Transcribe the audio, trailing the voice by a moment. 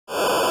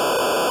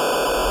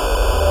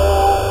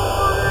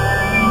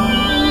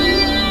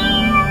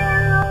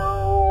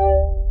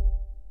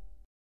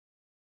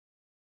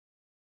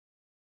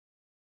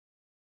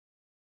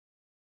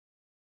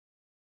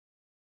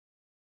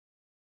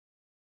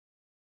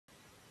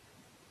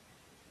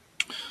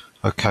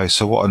Okay,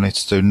 so what I need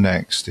to do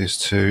next is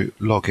to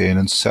log in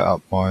and set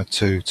up my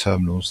two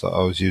terminals that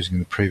I was using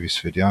in the previous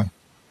video,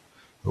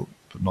 but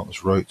not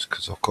as root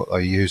because I've got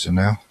a user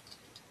now.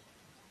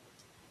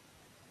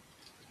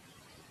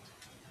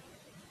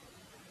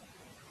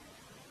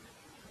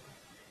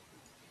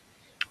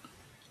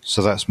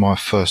 So that's my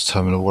first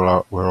terminal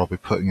where I'll be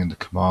putting in the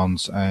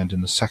commands, and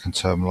in the second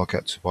terminal I'll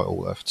get to by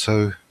Alt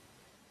F2.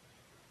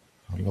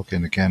 I'll log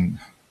in again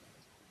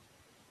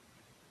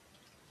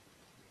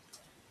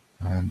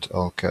and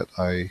I'll get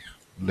a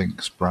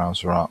links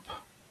browser up.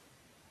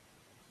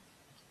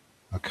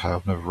 Okay,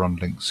 I've never run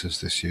links as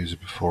this user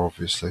before,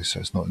 obviously, so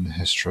it's not in the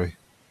history.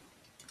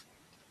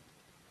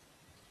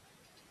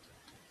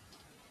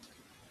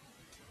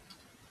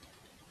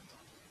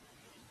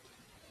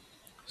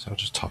 So I'll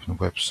just type in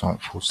the website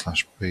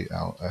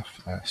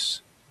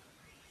 /BLFS.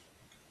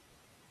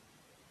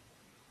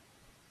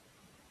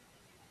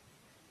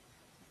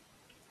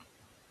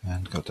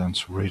 And go down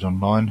to read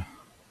online.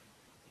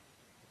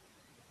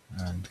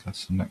 And go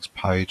to the next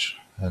page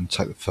and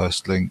take the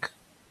first link,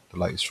 the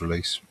latest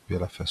release,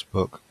 BLFS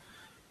book.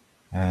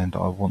 And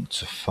I want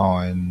to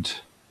find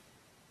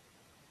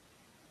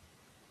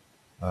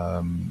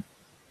Unzip.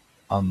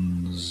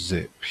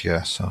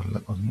 Yes,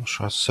 I'm not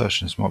sure how to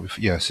search this. Might be,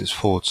 yes, it's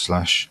 /. So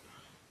I'll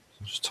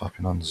just type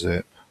in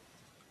Unzip.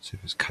 See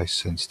if it's case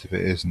sensitive.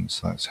 It isn't,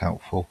 so that's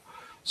helpful.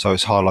 So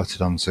it's highlighted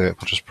Unzip.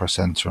 I'll just press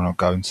enter and I'll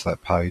go into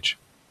that page.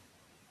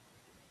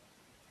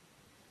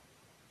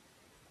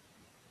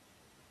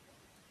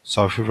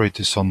 So if we read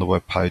this on the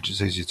web page,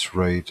 it's easy to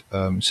read.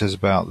 It says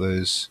about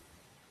there's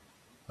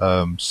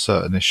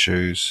certain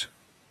issues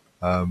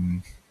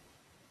about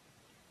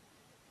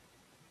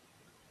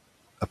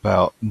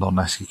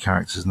non-ASCII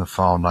characters in the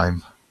file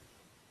name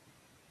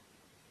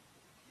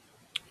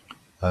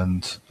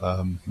and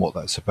what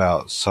that's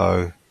about.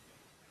 So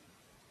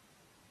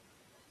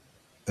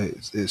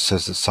it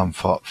says that some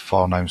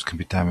file names can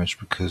be damaged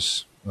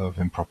because of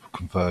improper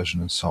conversion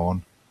and so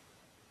on,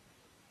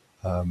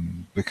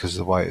 because of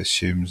the way it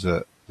assumes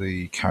that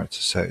the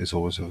character set is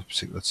always of a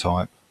particular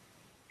type.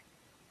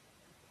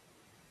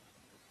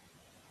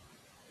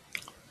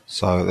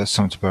 So that's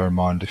something to bear in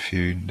mind if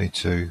you need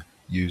to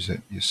use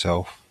it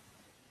yourself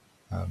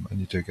and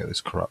you do get this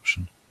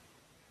corruption.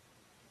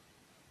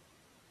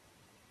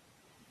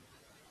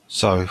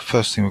 So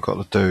first thing we've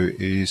got to do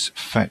is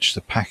fetch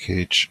the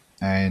package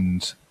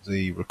and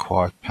the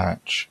required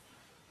patch.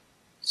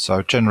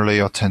 So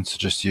generally I tend to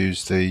just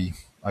use the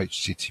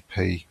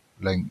HTTP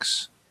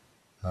links.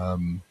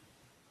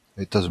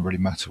 It doesn't really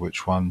matter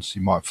which ones.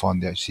 You might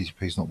find the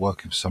HTTP is not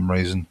working for some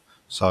reason.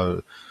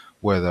 So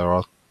where there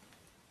are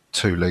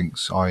two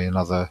links, i.e.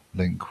 another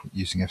link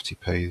using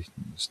FTP,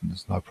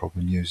 there's no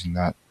problem using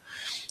that.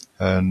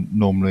 And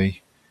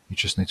normally you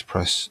just need to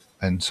press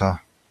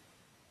enter.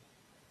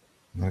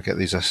 I'm going to get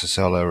these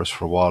SSL errors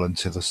for a while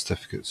until the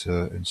certificates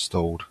are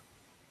installed.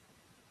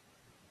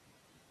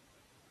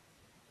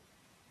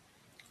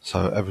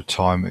 So every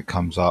time it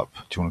comes up,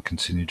 do you want to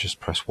continue, just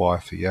press Y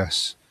for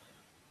yes,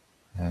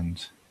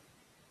 and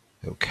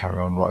it'll carry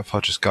on. Right, if I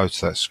just go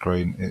to that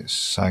screen, it's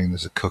saying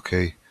there's a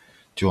cookie.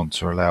 Do you want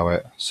to allow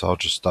it? So I'll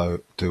just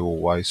do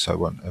always, so it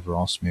won't ever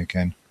ask me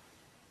again.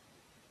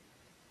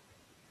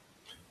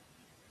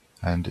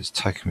 And it's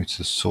taken me to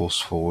the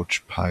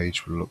SourceForge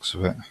page with the looks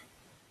of it.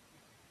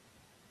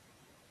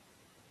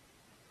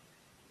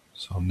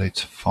 So I'll need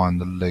to find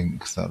the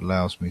link that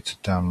allows me to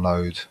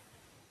download.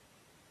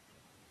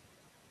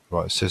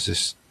 Right, it says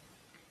this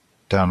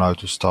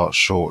download will start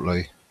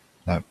shortly.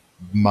 Now it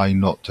may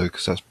not do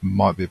because that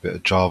might be a bit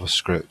of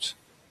JavaScript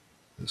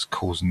that's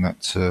causing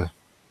that to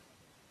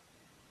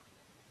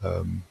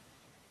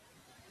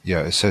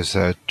yeah, it says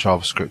there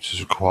JavaScript is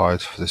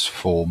required for this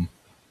form,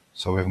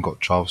 so we haven't got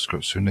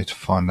JavaScript, so we need to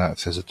find out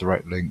if there's a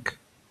direct link.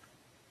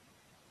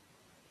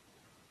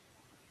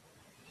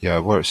 Yeah,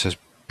 where it says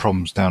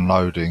problems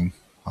downloading,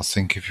 I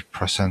think if you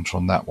press enter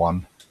on that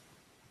one,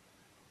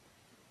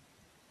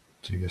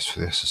 do yes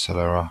for the SSL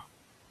error.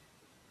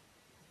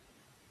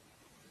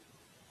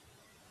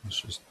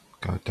 Let's just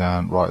go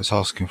down. Right, it's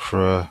asking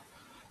for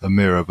a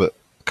mirror, but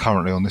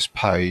currently on this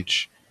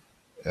page,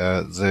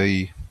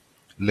 the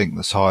link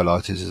that's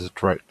highlighted is a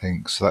direct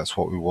link, so that's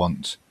what we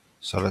want.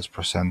 So let's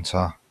press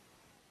enter,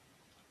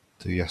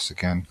 do yes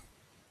again,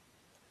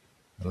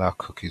 allow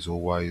cookies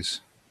always.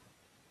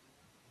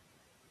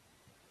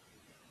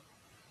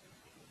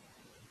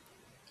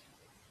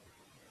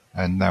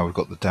 And now we've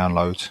got the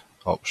download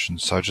option,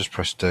 so just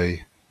press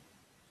D.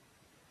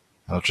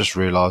 And I've just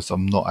realised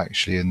I'm not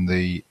actually in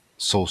the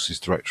sources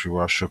directory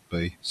where I should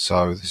be,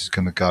 so this is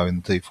going to go in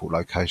the default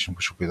location,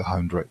 which will be the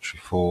home directory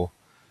for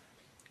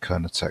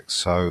Kernotex.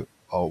 So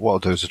what I'll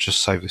do is I'll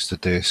just save this to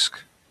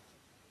disk,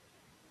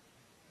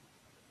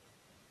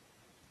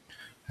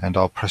 and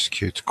I'll press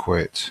Q to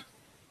quit.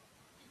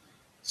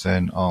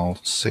 Then I'll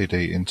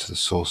CD into the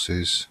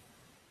sources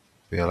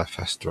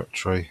BLFS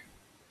directory.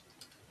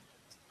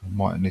 I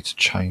might need to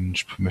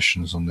change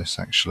permissions on this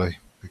actually,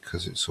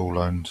 because it's all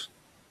owned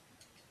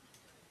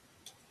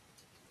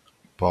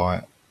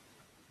by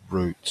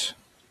root.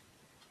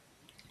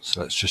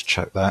 So let's just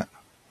check that.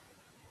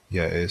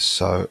 Yeah, it is.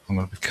 So I'm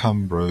going to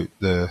become root,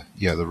 the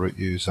root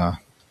user,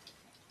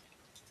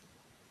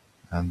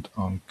 and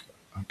I'm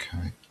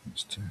okay.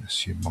 Let's do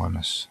su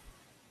minus.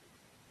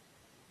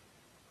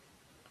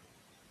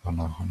 Oh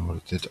no, I know what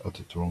I did. I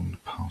did the wrong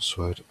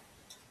password.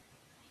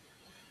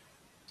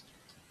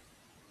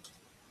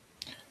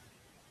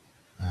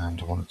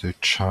 And I want to do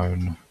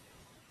chown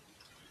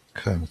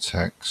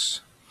Kernotex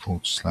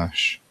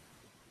 /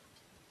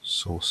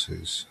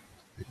 sources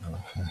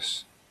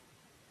BLFS.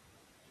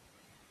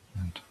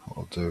 And what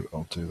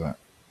I'll do that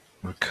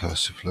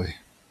recursively.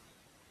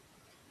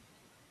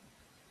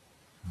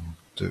 I'll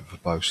do it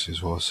verbosely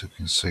as well so you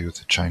can see with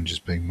the changes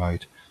being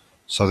made.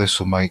 So this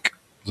will make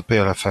the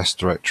BLFS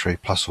directory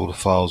plus all the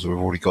files that we've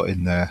already got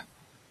in there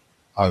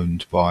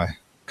owned by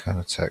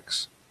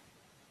Kernotex.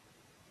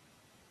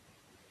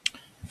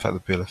 In fact,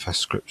 the BLFS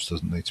scripts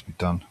doesn't need to be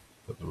done,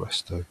 but the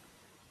rest do.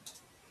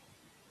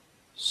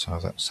 So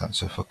that's that.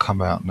 So if I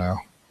come out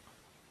now,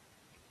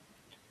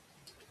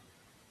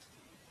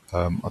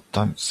 I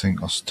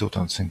still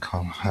don't think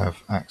I'll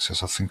have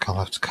access. I think I'll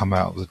have to come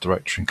out of the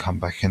directory and come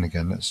back in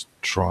again. Let's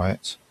try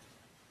it.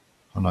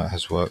 Oh no, it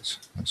has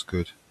worked. That's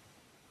good.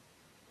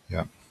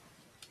 Yeah.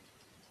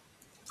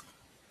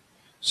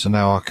 So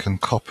now I can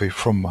copy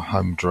from my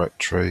home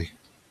directory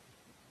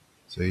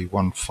the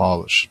one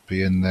file that should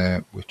be in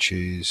there, which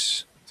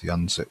is the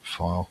unzip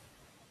file,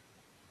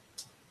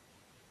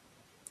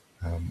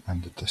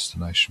 and the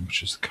destination,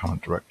 which is the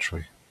current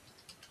directory.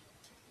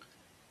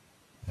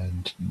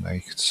 And now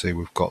you can see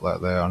we've got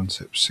that there,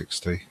 unzip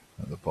 60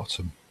 at the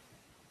bottom.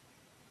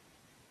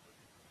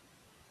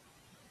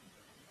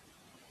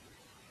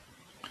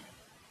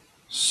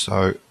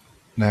 So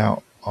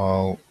now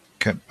I'll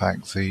get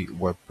back the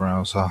web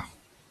browser,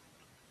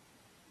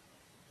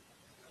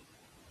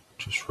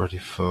 just ready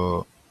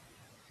for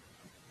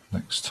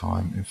next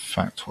time. In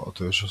fact, what I'll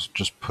do is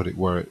just put it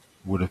where it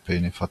would have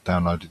been if I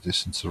downloaded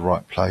this into the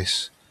right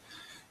place,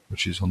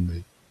 which is on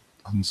the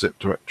unzip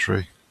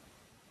directory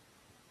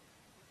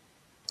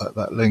at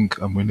that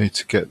link, and we need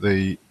to get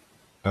the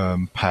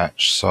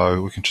patch,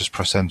 so we can just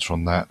press enter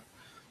on that,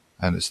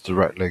 and it's a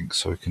direct link,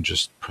 so we can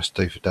just press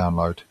D for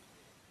download,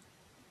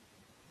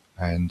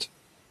 and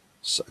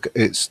so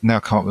it's now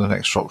come up with an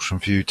extra option,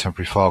 view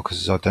temporary file, because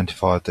it's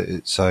identified that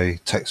it's a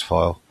text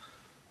file,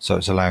 so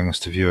it's allowing us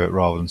to view it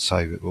rather than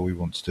save it, but we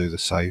want to do the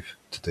save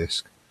to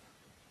disk,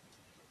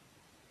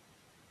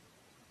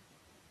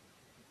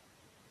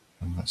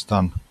 and that's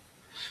done.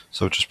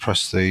 So we'll just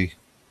press the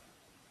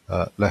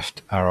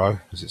left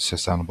arrow as it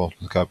says down the bottom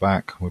to go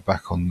back, and we're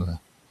back on the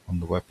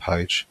web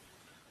page.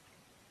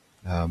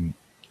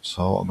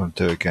 So what I'm going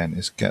to do again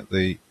is get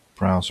the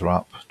browser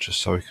up just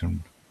so we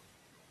can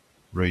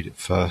read it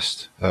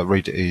first,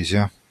 read it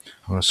easier.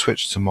 I'm going to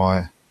switch to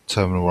my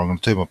terminal where I'm going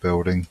to do my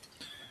building,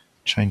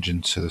 change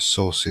into the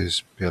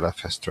sources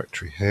BLFS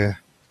directory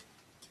here,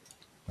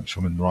 make sure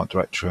I'm in the right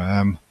directory. I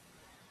am.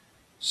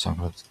 So I'm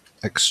going to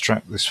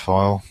extract this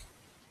file,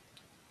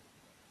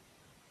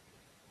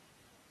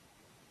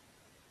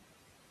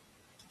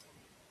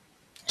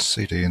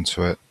 CD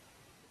into it,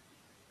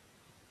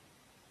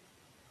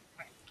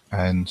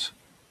 and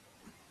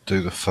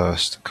do the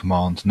first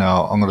command.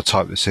 Now I'm going to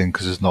type this in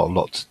because there's not a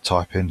lot to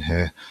type in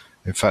here.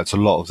 In fact, a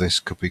lot of this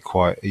could be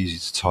quite easy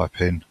to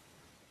type in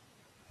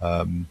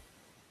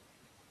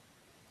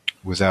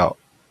without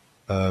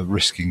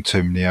risking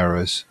too many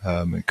errors.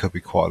 It could be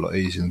quite a lot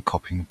easier than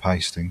copying and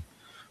pasting,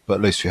 but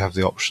at least we have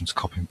the option to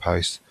copy and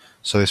paste.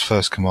 So this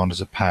first command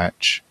is a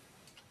patch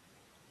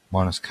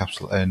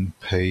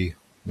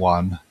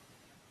 -NP1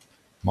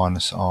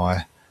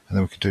 -I, and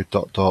then we can do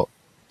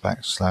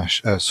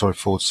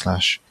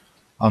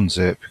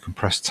 //unzip. You can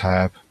press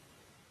tab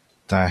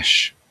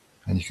dash,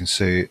 and you can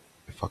see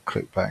if I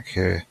click back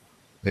here,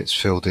 it's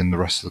filled in the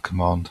rest of the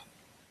command.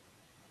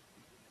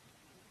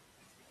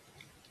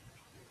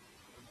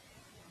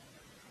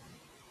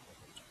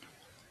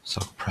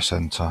 So I'll press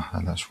enter,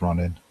 and that's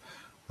running.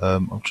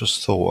 I've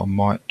just thought I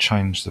might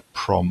change the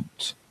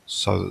prompt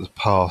so that the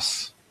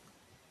path,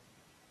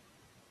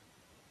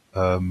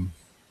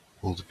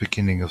 or the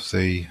beginning of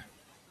the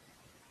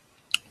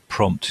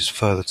prompt is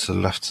further to the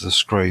left of the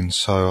screen,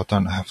 so I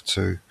don't have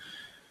to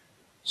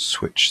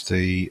switch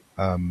the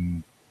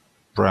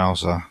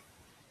browser.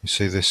 You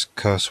see this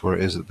cursor where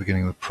it is at the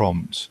beginning of the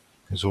prompt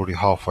is already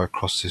halfway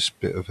across this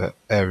bit of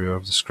area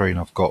of the screen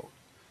I've got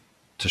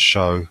to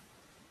show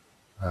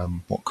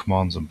what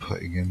commands I'm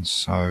putting in.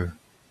 So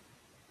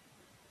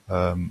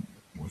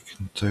we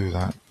can do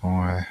that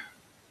by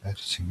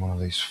editing one of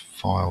these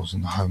files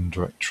in the home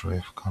directory.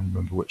 If I can't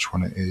remember which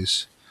one it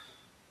is.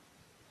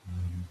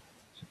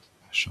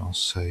 -rc.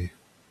 -rc.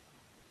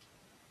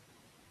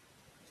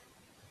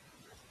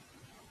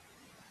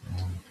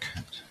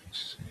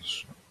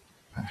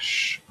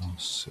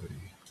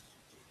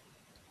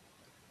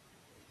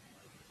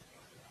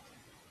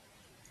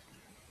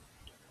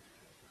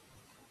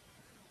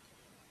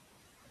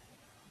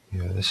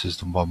 Yeah, this is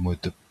the one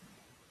with the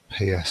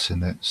PS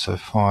in it. So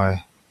if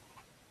I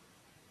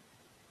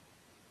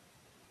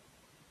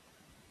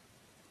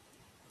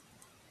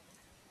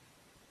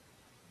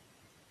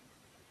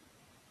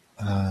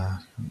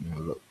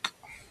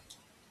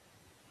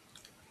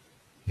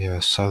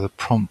so the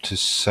prompt is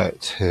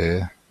set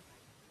here.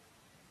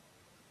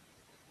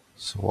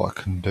 So what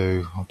I can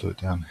do, I'll do it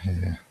down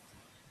here,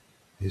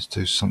 is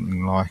do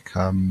something like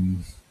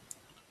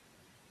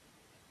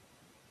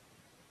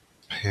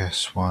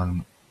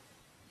PS1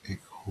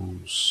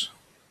 equals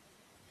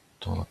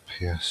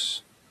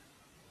 $PS1,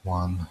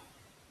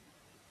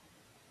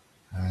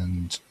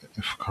 and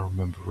if I can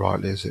remember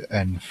rightly, is it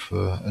N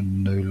for a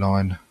new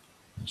line?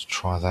 Let's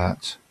try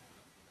that.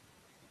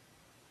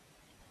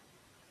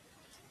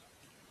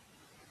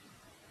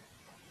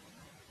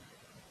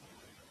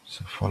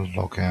 So if I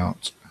log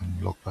out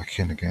and log back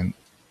in again,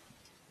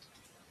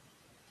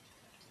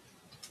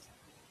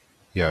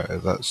 yeah,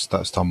 that's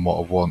done what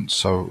I want.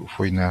 So if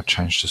we now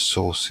change the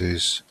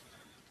sources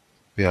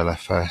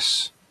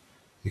BLFS,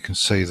 you can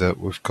see that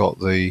we've got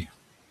the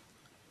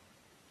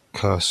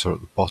cursor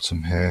at the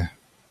bottom here,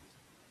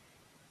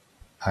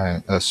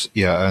 and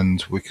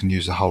and we can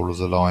use the whole of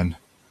the line.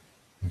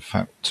 In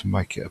fact, to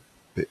make it a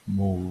bit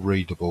more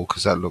readable,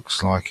 because that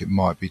looks like it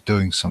might be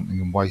doing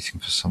something and waiting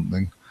for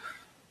something,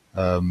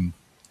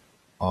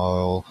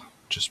 I'll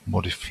just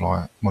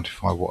modify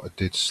what I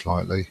did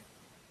slightly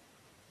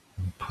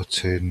and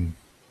put in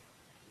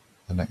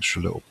an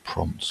extra little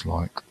prompt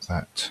like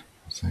that,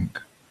 I think.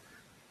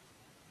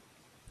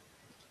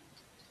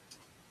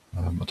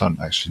 I don't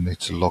actually need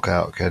to log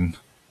out again.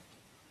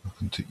 I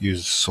can use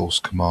the source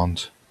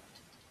command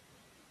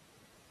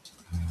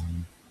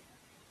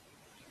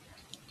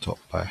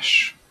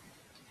 .bash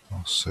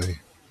rc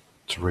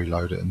to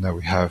reload it, and there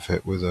we have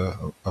it with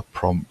a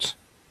prompt.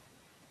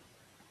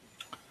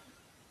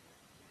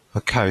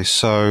 Okay,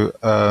 so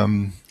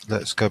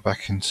let's go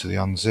back into the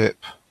Unzip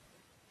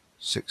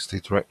 60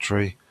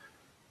 directory.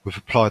 We've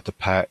applied the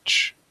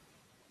patch.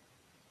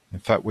 In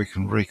fact, we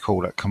can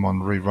recall that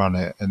command, rerun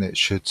it, and it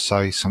should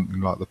say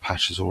something like the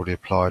patch is already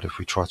applied if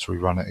we try to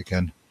rerun it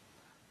again.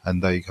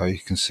 And there you go, you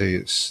can see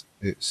it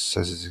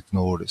says it's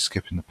ignored, it's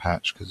skipping the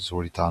patch because it's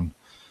already done.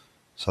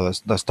 So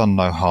that's done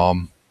no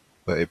harm,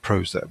 but it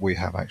proves that we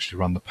have actually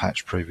run the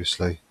patch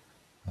previously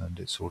and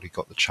it's already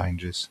got the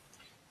changes.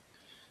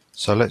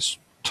 So let's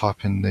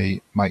type in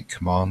the make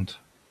command,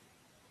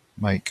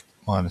 make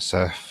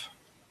 -f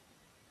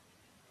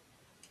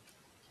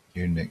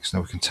Unix.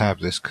 Now we can tab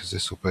this because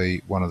this will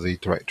be one of the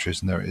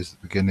directories, and there it is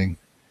at the beginning,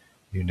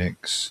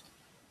 Unix,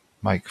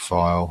 make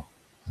file,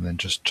 and then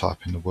just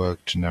type in the word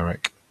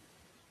generic.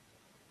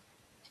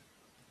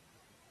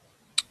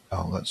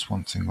 Oh, that's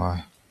one thing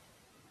I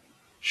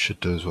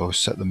should do as well,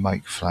 set the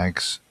make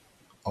flags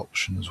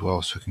option as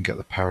well so we can get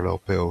the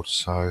parallel build.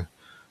 So,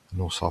 and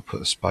also I'll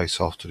put a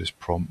space after this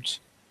prompt.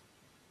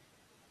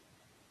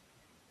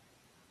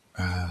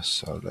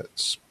 So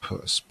let's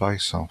put a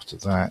space after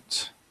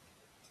that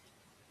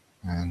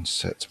and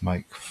set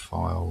make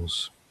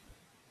files,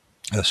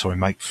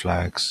 make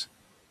flags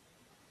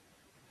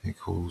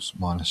equals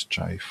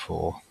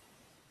 -J4,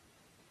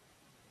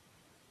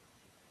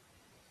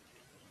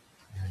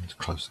 and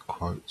close the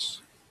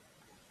quotes.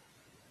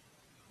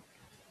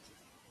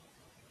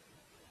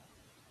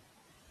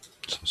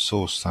 So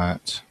source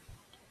that.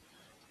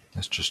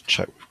 Let's just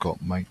check we've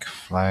got make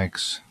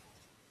flags.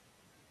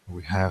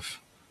 We have.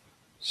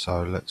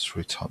 So let's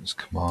retype this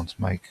command,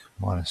 make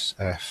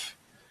 -f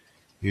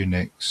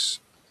Unix,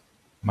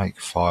 make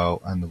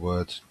file, and the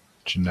word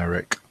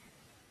generic.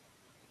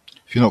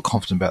 If you're not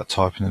confident about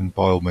typing, then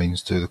by all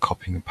means do the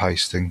copying and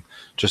pasting.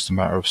 Just a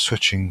matter of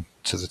switching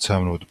to the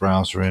terminal with the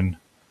browser in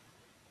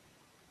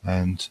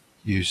and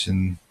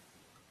using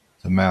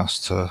the mouse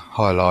to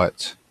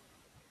highlight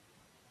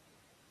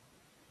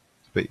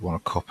the bit you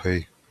want to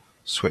copy,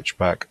 switch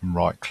back and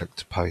right click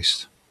to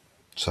paste.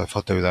 So if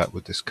I do that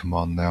with this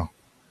command now,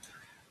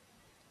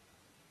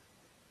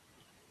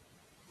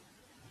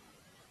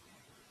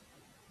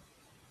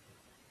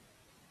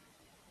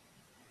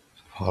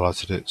 I've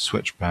highlighted it,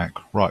 switch back,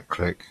 right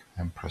click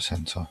and press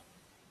enter.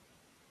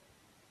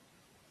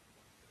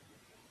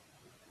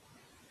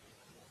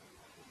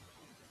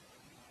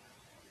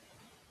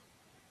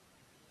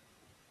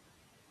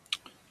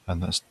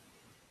 And that's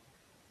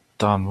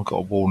done. We've got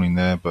a warning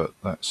there, but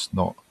that's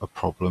not a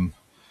problem.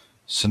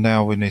 So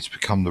now we need to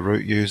become the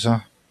root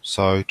user.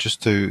 So just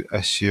do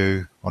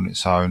su on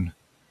its own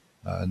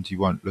and you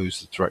won't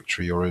lose the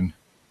directory you're in.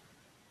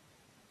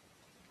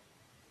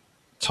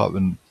 Type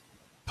in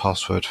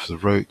password for the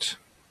root.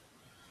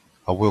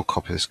 I will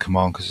copy this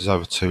command because it's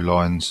over 2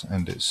 lines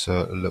and it's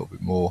a little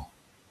bit more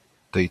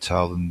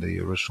detail than the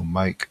original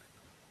make.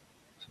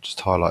 So just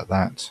highlight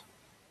that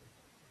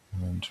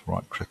and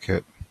right click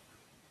it.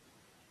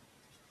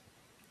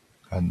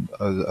 And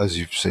as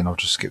you've seen, I've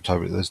just skipped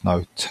over it. There's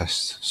no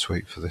test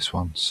suite for this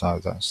one, so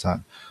that's that.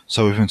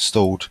 So we've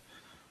installed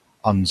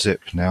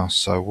Unzip now.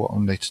 So what I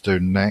need to do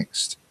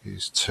next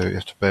is you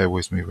have to bear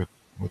with me with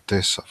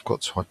this. I've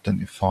got to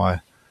identify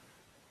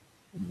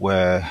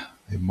where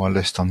in my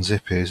list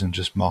Unzip is and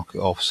just mark it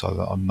off so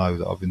that I know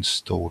that I've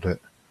installed it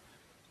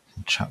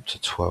in chapter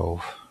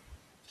 12.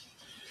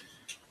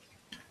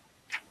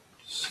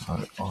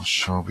 So I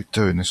shall be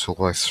doing this all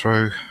the way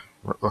through.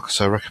 Like I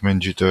say, I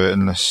recommend you do it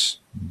unless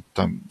you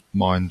don't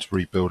mind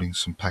rebuilding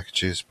some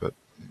packages, but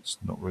it's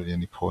not really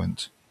any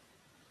point.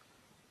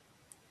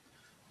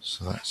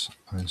 So that's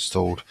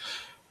uninstalled.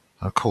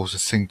 And of course, the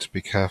thing to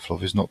be careful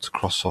of is not to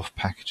cross off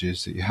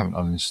packages that you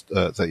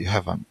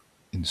haven't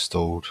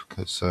installed,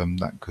 because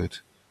that could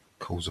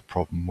cause a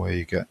problem where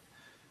you get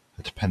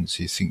a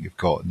dependency you think you've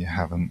got and you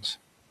haven't.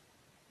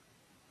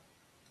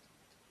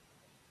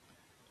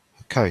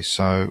 Okay,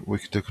 so we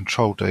can do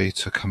Control D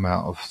to come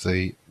out of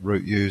the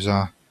root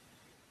user.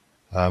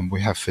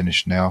 We have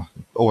finished now.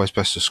 Always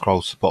best to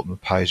scroll to the bottom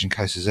of the page in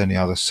case there's any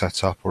other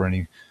setup or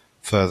any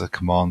further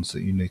commands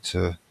that you need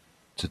to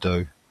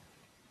do.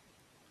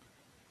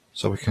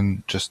 So we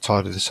can just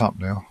tidy this up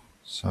now.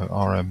 So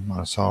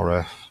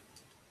rm-rf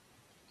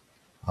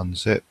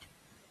unzip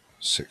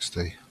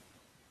 60,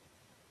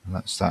 and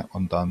that's that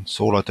one done.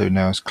 So all I do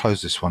now is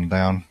close this one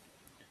down,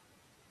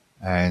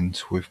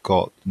 and we've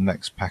got the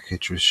next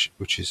package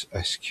which is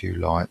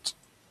SQLite.